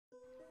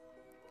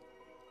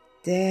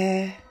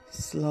Dear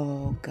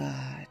slow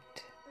God,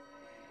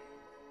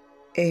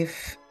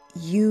 if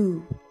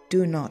you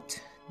do not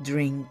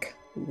drink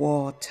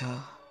water,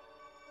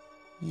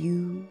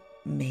 you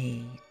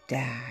may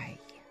die.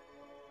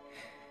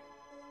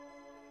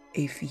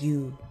 If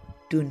you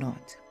do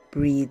not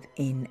breathe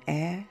in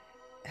air,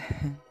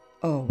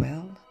 oh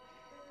well,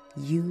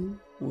 you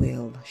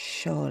will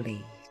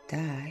surely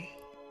die.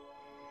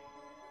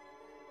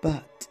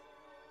 But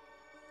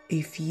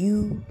if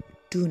you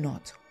do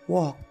not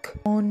walk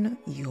on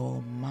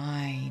your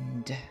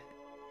mind,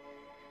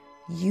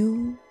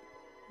 you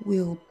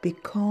will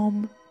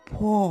become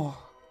poor.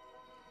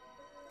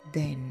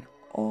 Then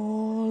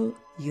all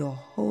your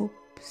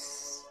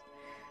hopes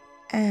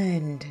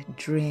and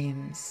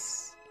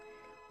dreams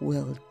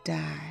will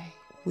die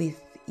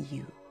with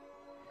you,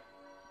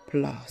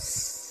 plus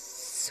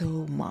so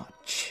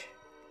much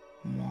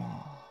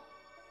more.